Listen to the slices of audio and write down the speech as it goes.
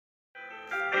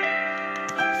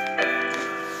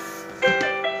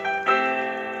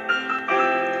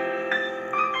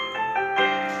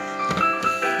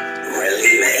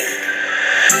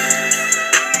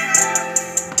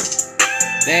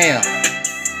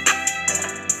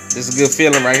This is a good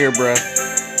feeling right here, bruh.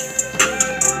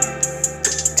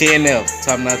 TNF,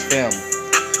 Top Notch Family.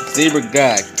 Zebra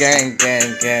God, gang, gang,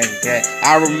 gang, gang.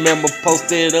 I remember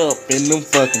posted up in them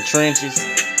fucking trenches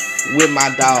with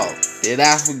my dog. Did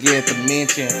I forget to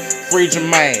mention Free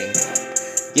Jermaine?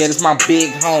 Yeah, this my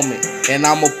big homie, and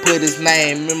I'ma put his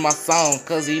name in my song,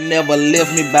 cause he never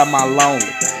left me by my lonely.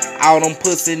 All them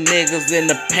pussy niggas in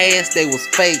the past, they was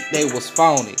fake, they was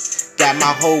phony. Got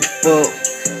my hope up,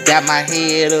 got my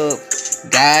head up.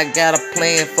 God got a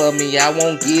plan for me, I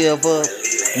won't give up.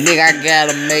 Nigga, I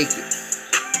gotta make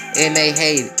it, and they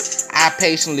hate it. I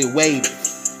patiently waited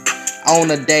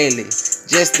on a daily,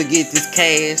 just to get this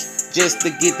cash, just to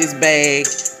get this bag.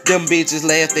 Them bitches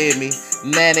laughed at me,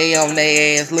 now they on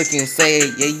their ass looking sad.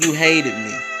 Yeah, you hated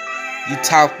me, you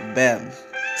talked about me,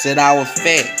 said I was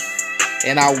fat,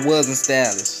 and I wasn't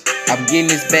stylish. I'm getting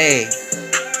this bag,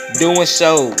 doing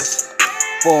shows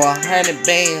for 100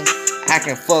 bands. I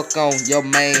can fuck on your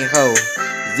main hoe.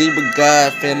 Zebra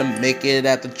God finna make it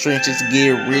out the trenches,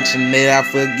 get rich, and then I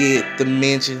forget to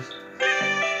mention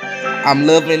I'm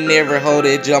loving every hoe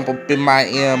that jump up in my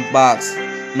inbox.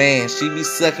 Man, she be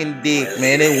sucking dick,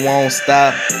 man, it won't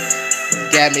stop.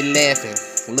 Got me laughing,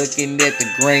 looking at the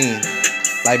green.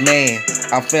 Like, man,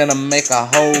 I'm finna make a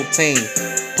whole team.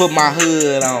 Put my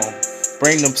hood on,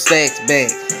 bring them sacks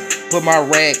back. Put my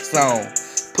racks on,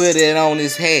 put it on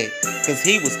his head. Cause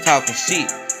he was talking shit,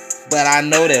 but I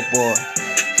know that boy.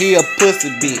 He a pussy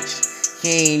bitch,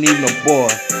 he ain't even a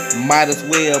boy. Might as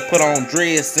well put on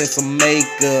dress and some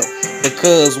makeup,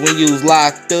 because when you was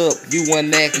locked up, you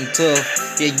wasn't acting tough.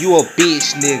 Yeah, you a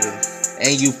bitch nigga,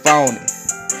 and you phony.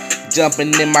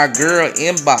 Jumping in my girl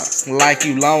inbox like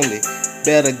you lonely.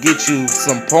 Better get you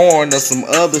some porn or some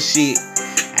other shit.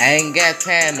 I ain't got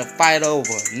time to fight over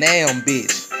damn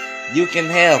bitch. You can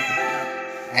help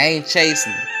her, I ain't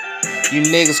chasing her. You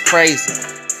niggas crazy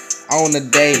on the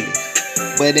daily,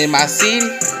 but in my city,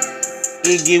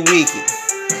 it get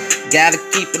wicked. Gotta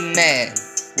keep an eye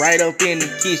right up in the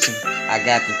kitchen. I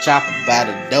got the chopper by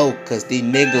the door, cause these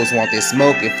niggas want this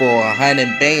smoking for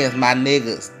 100 bands. My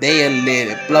niggas, they'll let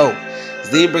it blow.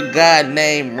 Zebra God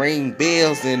name ring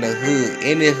bells in the hood.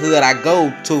 Any hood I go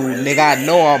to, nigga, I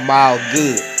know I'm all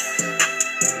good.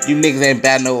 You niggas ain't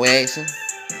about no action.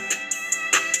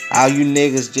 All you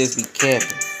niggas just be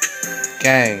capping.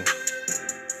 Gang.